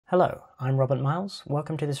Hello, I'm Robert Miles.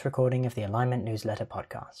 Welcome to this recording of the Alignment Newsletter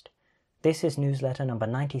podcast. This is newsletter number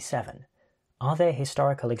 97. Are there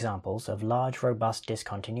historical examples of large, robust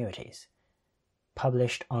discontinuities?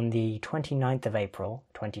 Published on the 29th of April,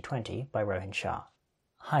 2020 by Rohin Shah.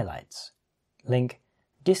 Highlights. Link,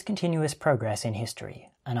 Discontinuous Progress in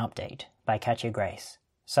History, an update by Katja Grace,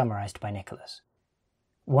 summarized by Nicholas.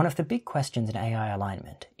 One of the big questions in AI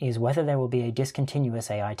alignment is whether there will be a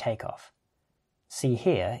discontinuous AI takeoff. See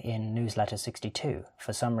here in Newsletter 62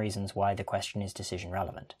 for some reasons why the question is decision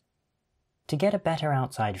relevant. To get a better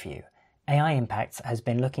outside view, AI Impacts has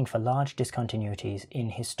been looking for large discontinuities in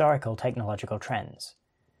historical technological trends.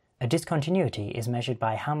 A discontinuity is measured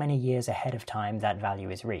by how many years ahead of time that value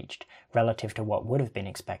is reached, relative to what would have been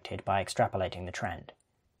expected by extrapolating the trend.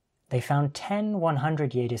 They found 10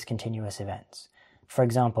 100-year discontinuous events. For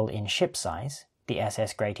example, in ship size, the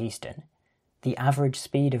SS Great Eastern, the average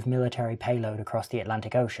speed of military payload across the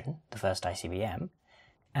Atlantic Ocean, the first ICBM,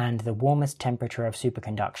 and the warmest temperature of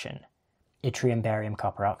superconduction, yttrium barium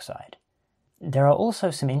copper oxide. There are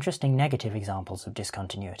also some interesting negative examples of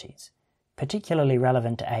discontinuities. Particularly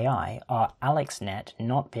relevant to AI are AlexNet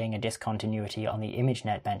not being a discontinuity on the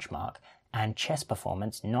ImageNet benchmark and chess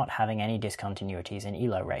performance not having any discontinuities in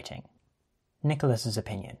ELO rating. Nicholas's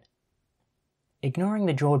opinion. Ignoring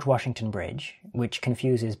the George Washington Bridge, which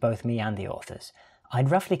confuses both me and the authors, I'd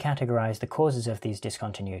roughly categorize the causes of these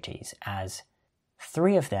discontinuities as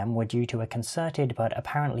 3 of them were due to a concerted but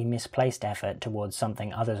apparently misplaced effort towards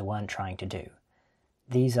something others weren't trying to do.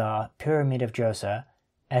 These are Pyramid of Djoser,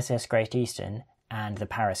 SS Great Eastern, and the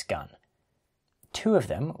Paris Gun. 2 of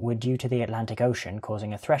them were due to the Atlantic Ocean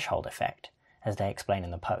causing a threshold effect, as they explain in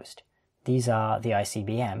the post. These are the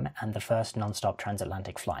ICBM and the first non-stop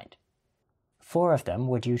transatlantic flight. 4 of them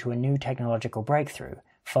were due to a new technological breakthrough,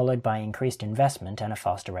 followed by increased investment and a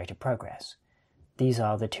faster rate of progress. These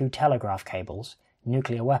are the 2 telegraph cables,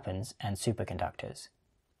 nuclear weapons, and superconductors.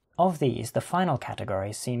 Of these, the final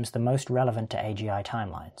category seems the most relevant to AGI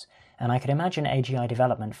timelines, and I could imagine AGI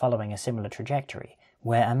development following a similar trajectory,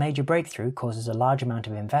 where a major breakthrough causes a large amount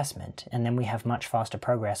of investment, and then we have much faster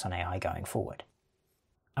progress on AI going forward.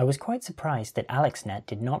 I was quite surprised that AlexNet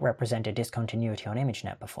did not represent a discontinuity on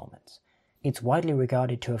ImageNet performance. It's widely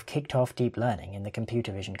regarded to have kicked off deep learning in the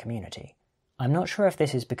computer vision community. I'm not sure if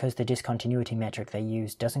this is because the discontinuity metric they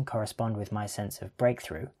use doesn't correspond with my sense of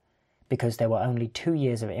breakthrough, because there were only 2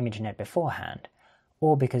 years of ImageNet beforehand,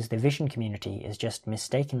 or because the vision community is just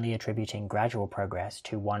mistakenly attributing gradual progress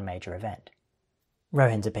to one major event.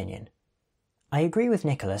 Rohin's opinion. I agree with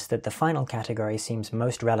Nicholas that the final category seems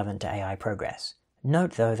most relevant to AI progress.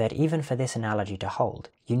 Note though that even for this analogy to hold,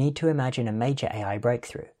 you need to imagine a major AI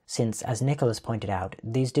breakthrough, since, as Nicholas pointed out,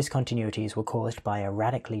 these discontinuities were caused by a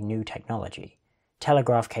radically new technology.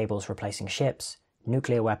 Telegraph cables replacing ships,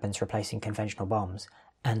 nuclear weapons replacing conventional bombs,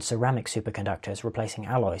 and ceramic superconductors replacing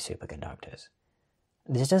alloy superconductors.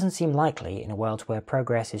 This doesn't seem likely in a world where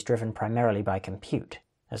progress is driven primarily by compute,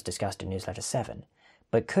 as discussed in Newsletter 7,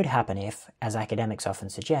 but could happen if, as academics often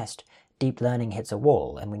suggest, deep learning hits a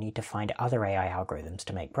wall and we need to find other AI algorithms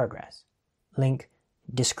to make progress. Link,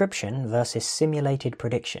 Description versus Simulated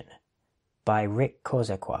Prediction by Rick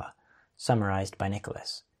Korzekwa, summarized by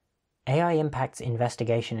Nicholas. AI Impacts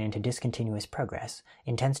investigation into discontinuous progress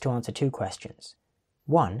intends to answer 2 questions.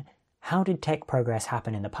 1. How did tech progress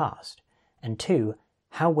happen in the past? And 2.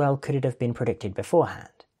 How well could it have been predicted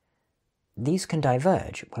beforehand? These can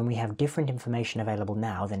diverge when we have different information available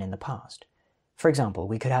now than in the past. For example,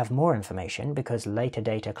 we could have more information because later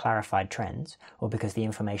data clarified trends, or because the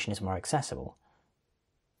information is more accessible.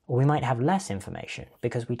 Or we might have less information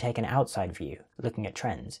because we take an outside view, looking at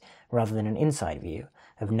trends, rather than an inside view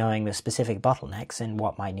of knowing the specific bottlenecks and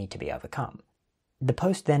what might need to be overcome. The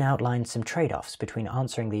post then outlines some trade-offs between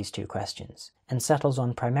answering these 2 questions, and settles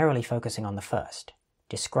on primarily focusing on the first,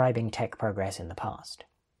 describing tech progress in the past.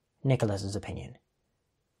 Nicholas's opinion.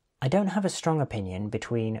 I don't have a strong opinion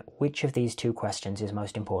between which of these 2 questions is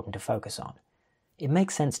most important to focus on. It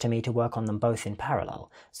makes sense to me to work on them both in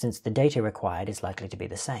parallel, since the data required is likely to be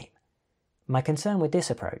the same. My concern with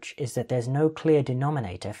this approach is that there's no clear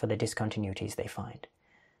denominator for the discontinuities they find.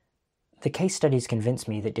 The case studies convince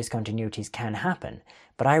me that discontinuities can happen,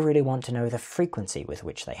 but I really want to know the frequency with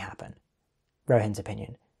which they happen. Rohin's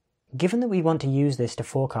opinion. Given that we want to use this to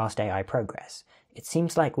forecast AI progress, it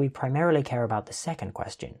seems like we primarily care about the second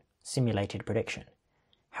question, simulated prediction.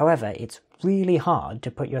 However, it's really hard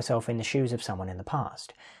to put yourself in the shoes of someone in the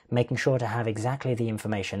past, making sure to have exactly the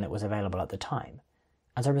information that was available at the time.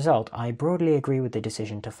 As a result, I broadly agree with the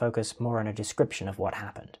decision to focus more on a description of what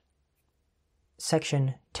happened.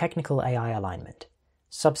 Section Technical AI Alignment.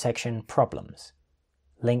 Subsection Problems.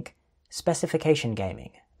 Link, Specification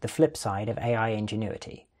Gaming, The Flip Side of AI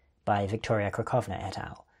Ingenuity, by Victoria Krakovna et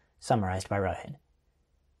al., summarized by Rohin.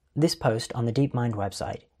 This post on the DeepMind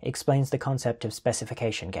website explains the concept of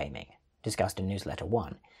specification gaming, discussed in Newsletter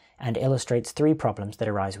 1, and illustrates 3 problems that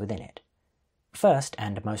arise within it. First,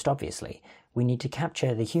 and most obviously, we need to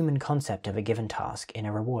capture the human concept of a given task in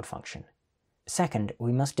a reward function. Second,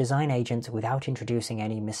 we must design agents without introducing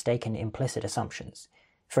any mistaken implicit assumptions,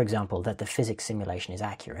 for example that the physics simulation is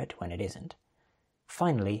accurate when it isn't.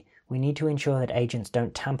 Finally, we need to ensure that agents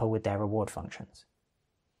don't tamper with their reward functions.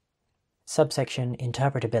 Subsection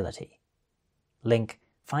Interpretability. Link,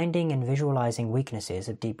 Finding and Visualizing Weaknesses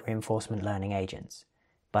of Deep Reinforcement Learning Agents,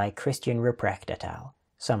 by Christian Ruprecht et al.,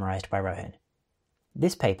 summarized by Rohin.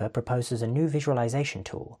 This paper proposes a new visualization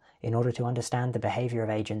tool in order to understand the behavior of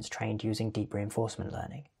agents trained using deep reinforcement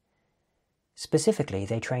learning. Specifically,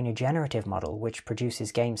 they train a generative model which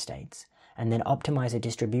produces game states, and then optimize a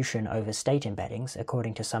distribution over state embeddings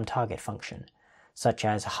according to some target function, such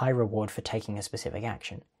as high reward for taking a specific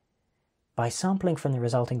action. By sampling from the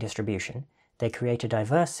resulting distribution, they create a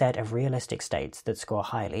diverse set of realistic states that score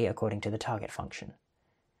highly according to the target function.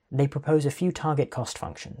 They propose a few target cost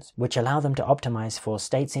functions, which allow them to optimize for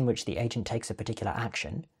states in which the agent takes a particular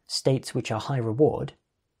action, states which are high reward,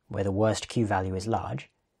 where the worst Q value is large,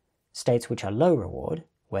 states which are low reward,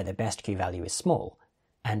 where the best Q value is small,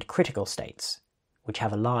 and critical states, which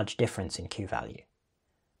have a large difference in Q value.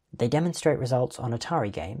 They demonstrate results on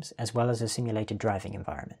Atari games as well as a simulated driving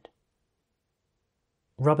environment.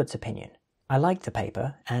 Robert's opinion. I liked the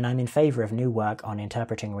paper, and I'm in favor of new work on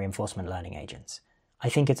interpreting reinforcement learning agents. I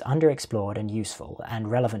think it's underexplored and useful, and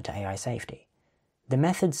relevant to AI safety. The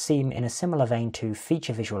methods seem in a similar vein to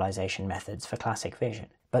feature visualization methods for classic vision,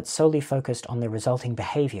 but solely focused on the resulting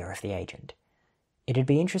behavior of the agent. It'd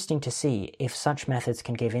be interesting to see if such methods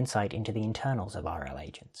can give insight into the internals of RL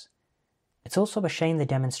agents. It's also a shame the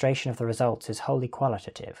demonstration of the results is wholly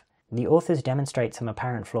qualitative. The authors demonstrate some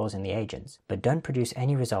apparent flaws in the agents, but don't produce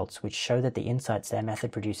any results which show that the insights their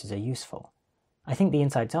method produces are useful. I think the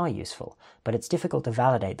insights are useful, but it's difficult to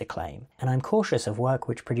validate the claim, and I'm cautious of work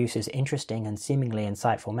which produces interesting and seemingly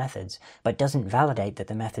insightful methods, but doesn't validate that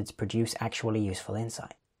the methods produce actually useful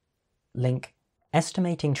insight. Link,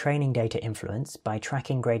 Estimating Training Data Influence by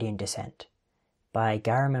Tracking Gradient Descent, by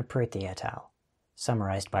Garima Priti et al.,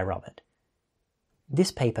 summarized by Robert.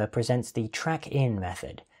 This paper presents the track-in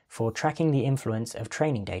method for tracking the influence of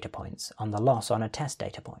training data points on the loss on a test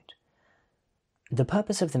data point. The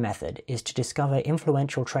purpose of the method is to discover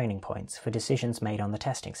influential training points for decisions made on the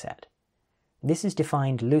testing set. This is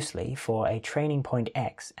defined loosely for a training point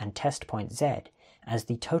X and test point Z as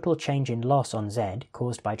the total change in loss on Z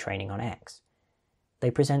caused by training on X.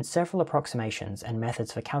 They present several approximations and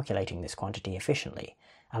methods for calculating this quantity efficiently,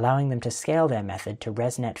 allowing them to scale their method to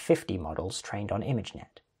ResNet 50 models trained on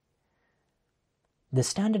ImageNet. The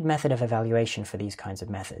standard method of evaluation for these kinds of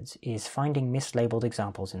methods is finding mislabeled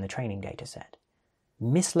examples in the training dataset.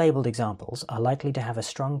 Mislabeled examples are likely to have a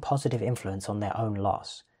strong positive influence on their own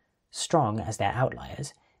loss, strong as they're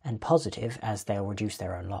outliers, and positive as they'll reduce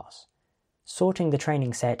their own loss. Sorting the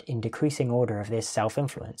training set in decreasing order of this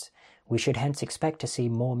self-influence, we should hence expect to see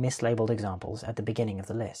more mislabeled examples at the beginning of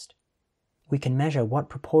the list. We can measure what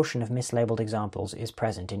proportion of mislabeled examples is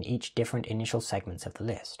present in each different initial segments of the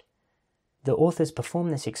list. The authors perform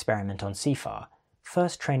this experiment on CFAR,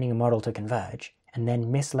 first training a model to converge, and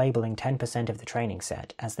then mislabeling 10% of the training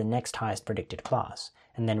set as the next highest predicted class,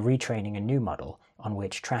 and then retraining a new model on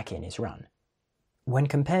which track-in is run. When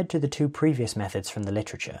compared to the 2 previous methods from the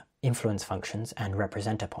literature, influence functions and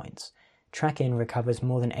representer points, track-in recovers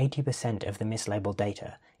more than 80% of the mislabeled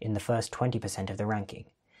data in the first 20% of the ranking,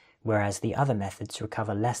 whereas the other methods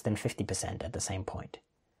recover less than 50% at the same point.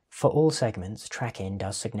 For all segments, track-in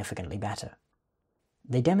does significantly better.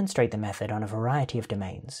 They demonstrate the method on a variety of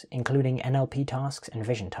domains, including NLP tasks and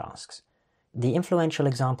vision tasks. The influential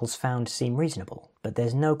examples found seem reasonable, but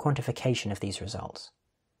there's no quantification of these results.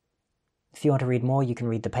 If you want to read more, you can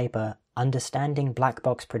read the paper Understanding Black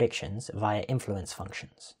Box Predictions via Influence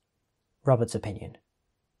Functions. Robert's opinion.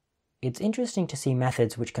 It's interesting to see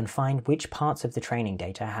methods which can find which parts of the training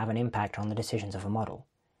data have an impact on the decisions of a model.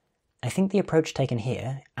 I think the approach taken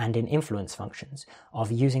here, and in influence functions,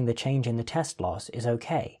 of using the change in the test loss is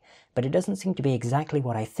okay, but it doesn't seem to be exactly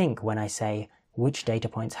what I think when I say which data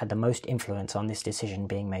points had the most influence on this decision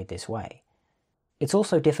being made this way. It's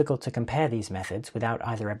also difficult to compare these methods without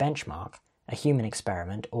either a benchmark, a human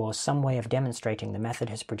experiment, or some way of demonstrating the method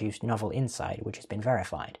has produced novel insight which has been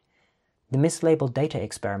verified. The mislabeled data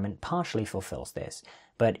experiment partially fulfills this,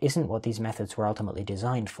 but isn't what these methods were ultimately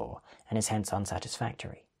designed for, and is hence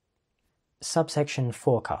unsatisfactory. Subsection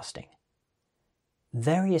Forecasting.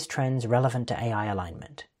 Various trends relevant to AI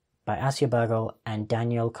alignment by Asya Bergel and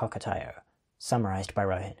Daniel Kokotayo, summarized by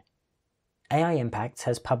Rohin. AI Impacts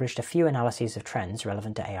has published a few analyses of trends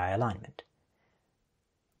relevant to AI alignment.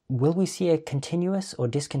 Will we see a continuous or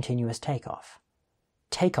discontinuous takeoff?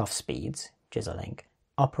 Takeoff speeds, which is a link,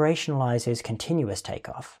 operationalizes continuous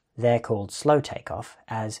takeoff, they're called slow takeoff,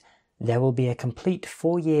 as there will be a complete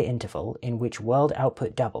 4-year interval in which world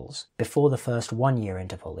output doubles before the first 1-year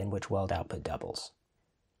interval in which world output doubles.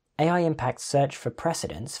 AI Impacts searched for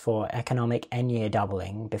precedents for economic n-year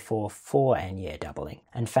doubling before 4 n-year doubling,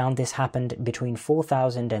 and found this happened between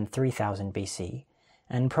 4000 and 3000 BC,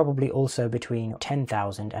 and probably also between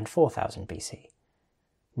 10,000 and 4000 BC.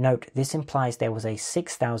 Note, this implies there was a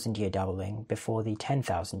 6,000-year doubling before the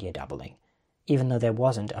 10,000-year doubling, even though there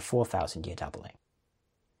wasn't a 4,000-year doubling.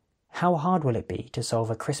 How hard will it be to solve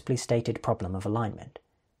a crisply stated problem of alignment?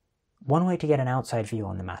 One way to get an outside view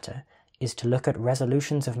on the matter is to look at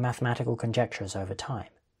resolutions of mathematical conjectures over time.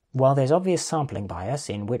 While there's obvious sampling bias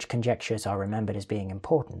in which conjectures are remembered as being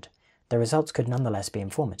important, the results could nonetheless be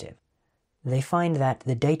informative. They find that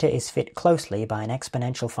the data is fit closely by an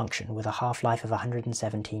exponential function with a half-life of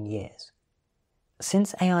 117 years.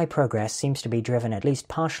 Since AI progress seems to be driven at least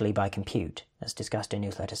partially by compute, as discussed in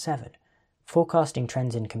Newsletter 7, forecasting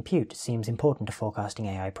trends in compute seems important to forecasting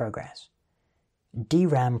AI progress.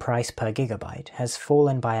 DRAM price per gigabyte has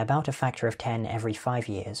fallen by about a factor of 10 every 5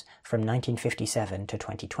 years from 1957 to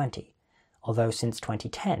 2020, although since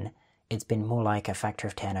 2010 it's been more like a factor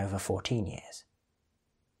of 10 over 14 years.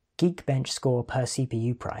 Geekbench score per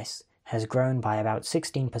CPU price has grown by about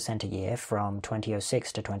 16% a year from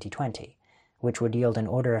 2006 to 2020, which would yield an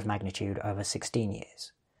order of magnitude over 16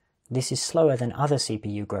 years. This is slower than other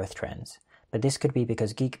CPU growth trends, but this could be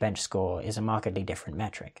because Geekbench score is a markedly different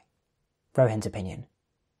metric. Rohin's opinion.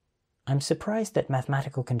 I'm surprised that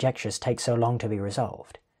mathematical conjectures take so long to be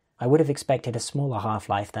resolved. I would have expected a smaller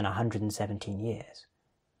half-life than 117 years.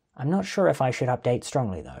 I'm not sure if I should update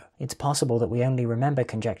strongly, though. It's possible that we only remember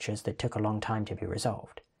conjectures that took a long time to be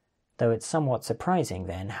resolved, though it's somewhat surprising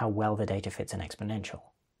then how well the data fits an exponential.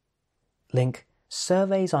 Link,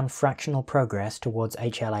 Surveys on Fractional Progress Towards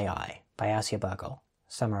HLAI by Asya Bergel,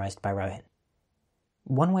 summarized by Rohin.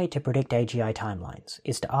 One way to predict AGI timelines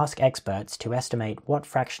is to ask experts to estimate what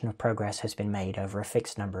fraction of progress has been made over a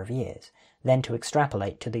fixed number of years, then to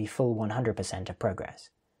extrapolate to the full 100% of progress.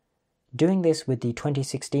 Doing this with the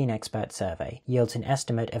 2016 expert survey yields an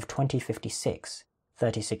estimate of 2056,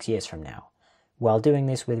 36 years from now, while doing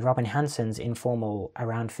this with Robin Hansen's informal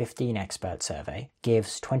Around 15 expert survey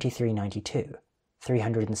gives 2392,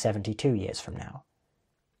 372 years from now.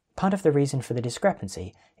 Part of the reason for the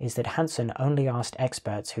discrepancy is that Hansen only asked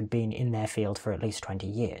experts who'd been in their field for at least 20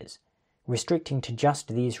 years. Restricting to just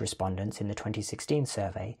these respondents in the 2016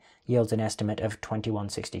 survey yields an estimate of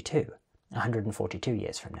 2162, 142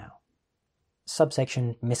 years from now.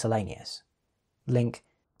 Subsection Miscellaneous. Link,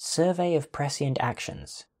 Survey of Prescient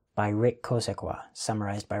Actions by Rick Kosekwa,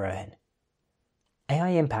 summarized by Rohin. AI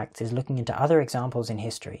Impacts is looking into other examples in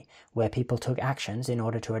history where people took actions in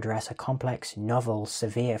order to address a complex, novel,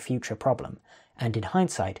 severe future problem, and in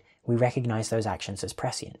hindsight, we recognize those actions as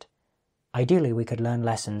prescient. Ideally, we could learn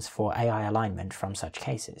lessons for AI alignment from such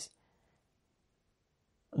cases.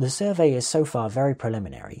 The survey is so far very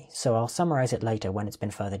preliminary, so I'll summarize it later when it's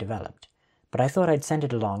been further developed, but I thought I'd send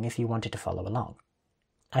it along if you wanted to follow along.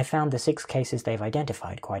 I found the 6 cases they've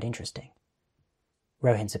identified quite interesting.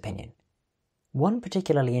 Rohin's opinion. One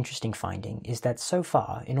particularly interesting finding is that so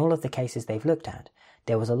far, in all of the cases they've looked at,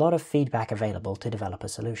 there was a lot of feedback available to develop a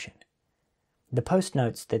solution. The post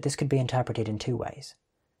notes that this could be interpreted in 2 ways.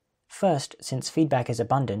 First, since feedback is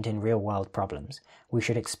abundant in real-world problems, we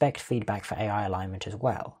should expect feedback for AI alignment as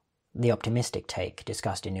well, the optimistic take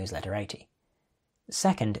discussed in Newsletter 80.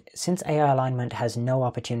 Second, since AI alignment has no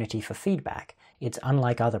opportunity for feedback, it's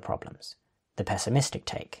unlike other problems, the pessimistic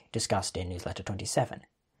take discussed in Newsletter 27.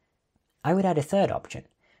 I would add a third option,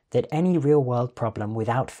 that any real-world problem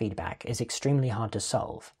without feedback is extremely hard to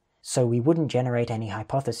solve, so we wouldn't generate any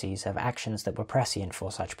hypotheses of actions that were prescient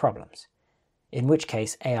for such problems. In which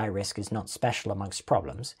case, AI risk is not special amongst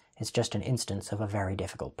problems, it's just an instance of a very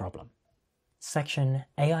difficult problem. Section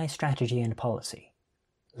AI Strategy and Policy.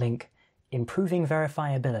 Link, Improving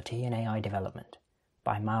Verifiability in AI Development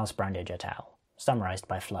by Miles Brandage et al., summarized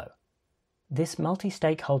by Flo. This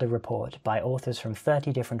multi-stakeholder report by authors from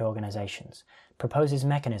 30 different organizations proposes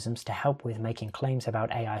mechanisms to help with making claims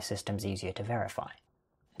about AI systems easier to verify.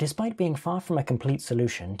 Despite being far from a complete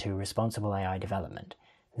solution to responsible AI development,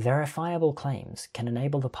 verifiable claims can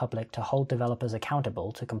enable the public to hold developers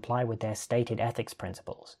accountable to comply with their stated ethics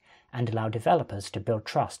principles and allow developers to build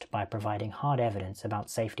trust by providing hard evidence about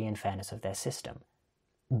safety and fairness of their system.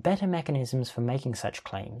 Better mechanisms for making such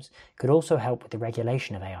claims could also help with the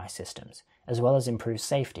regulation of AI systems, as well as improve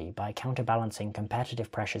safety by counterbalancing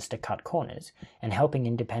competitive pressures to cut corners and helping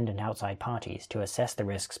independent outside parties to assess the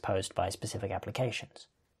risks posed by specific applications.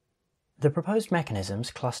 The proposed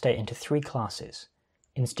mechanisms cluster into three classes: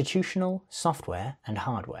 institutional, software, and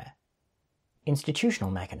hardware.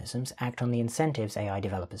 Institutional mechanisms act on the incentives AI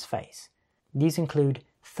developers face. These include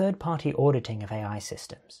third-party auditing of AI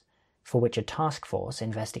systems, for which a task force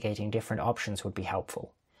investigating different options would be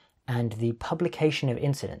helpful, and the publication of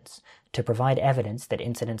incidents to provide evidence that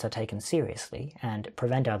incidents are taken seriously and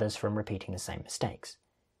prevent others from repeating the same mistakes.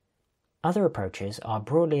 Other approaches are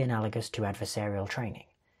broadly analogous to adversarial training.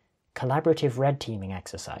 Collaborative red teaming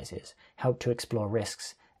exercises help to explore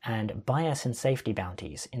risks, and bias and safety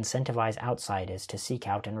bounties incentivize outsiders to seek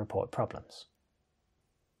out and report problems.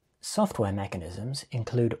 Software mechanisms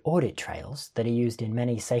include audit trails that are used in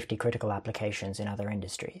many safety-critical applications in other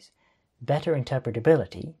industries, better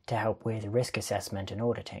interpretability to help with risk assessment and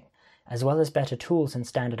auditing, as well as better tools and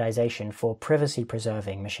standardization for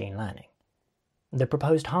privacy-preserving machine learning. The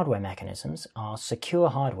proposed hardware mechanisms are secure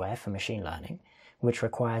hardware for machine learning, which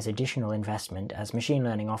requires additional investment as machine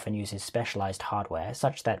learning often uses specialized hardware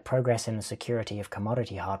such that progress in the security of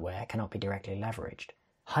commodity hardware cannot be directly leveraged.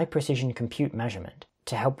 High-precision compute measurement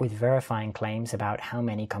to help with verifying claims about how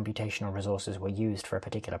many computational resources were used for a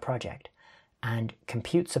particular project, and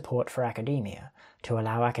compute support for academia to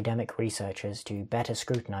allow academic researchers to better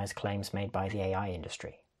scrutinize claims made by the AI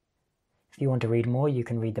industry. If you want to read more, you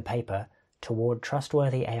can read the paper Toward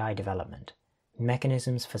Trustworthy AI Development: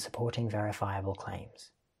 Mechanisms for Supporting Verifiable Claims.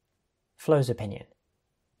 Flo's opinion.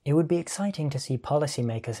 It would be exciting to see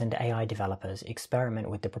policymakers and AI developers experiment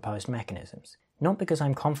with the proposed mechanisms, not because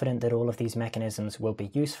I'm confident that all of these mechanisms will be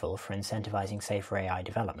useful for incentivizing safer AI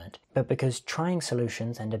development, but because trying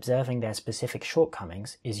solutions and observing their specific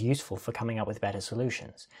shortcomings is useful for coming up with better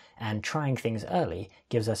solutions, and trying things early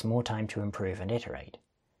gives us more time to improve and iterate.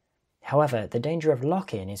 However, the danger of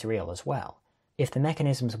lock-in is real as well. If the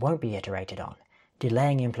mechanisms won't be iterated on,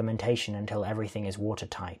 delaying implementation until everything is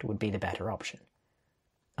watertight would be the better option.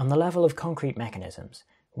 On the level of concrete mechanisms,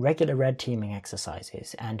 regular red teaming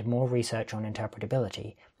exercises and more research on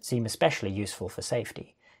interpretability seem especially useful for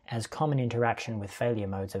safety, as common interaction with failure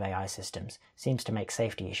modes of AI systems seems to make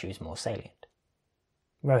safety issues more salient.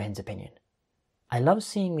 Rohin's opinion. I love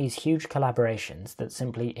seeing these huge collaborations that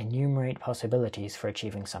simply enumerate possibilities for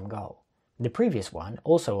achieving some goal. The previous one,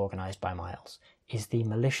 also organized by Miles, is the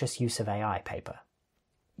Malicious Use of AI paper.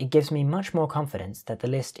 It gives me much more confidence that the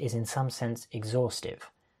list is in some sense exhaustive.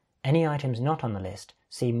 Any items not on the list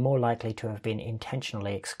seem more likely to have been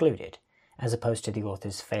intentionally excluded, as opposed to the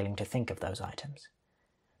authors failing to think of those items.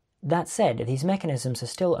 That said, these mechanisms are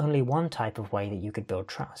still only one type of way that you could build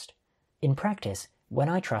trust. In practice, when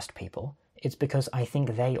I trust people, it's because I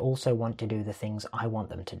think they also want to do the things I want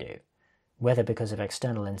them to do, whether because of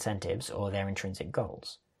external incentives or their intrinsic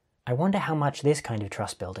goals. I wonder how much this kind of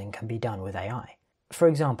trust building can be done with AI. For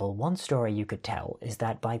example, one story you could tell is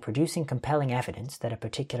that by producing compelling evidence that a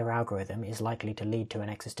particular algorithm is likely to lead to an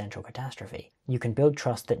existential catastrophe, you can build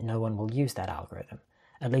trust that no one will use that algorithm,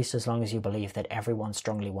 at least as long as you believe that everyone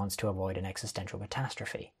strongly wants to avoid an existential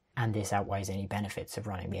catastrophe, and this outweighs any benefits of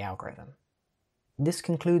running the algorithm. This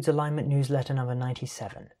concludes Alignment Newsletter number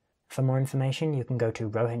 97. For more information, you can go to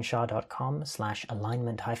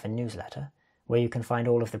rohinshah.com/alignment-newsletter, where you can find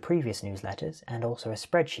all of the previous newsletters and also a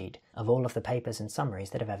spreadsheet of all of the papers and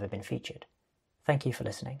summaries that have ever been featured. Thank you for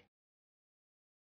listening.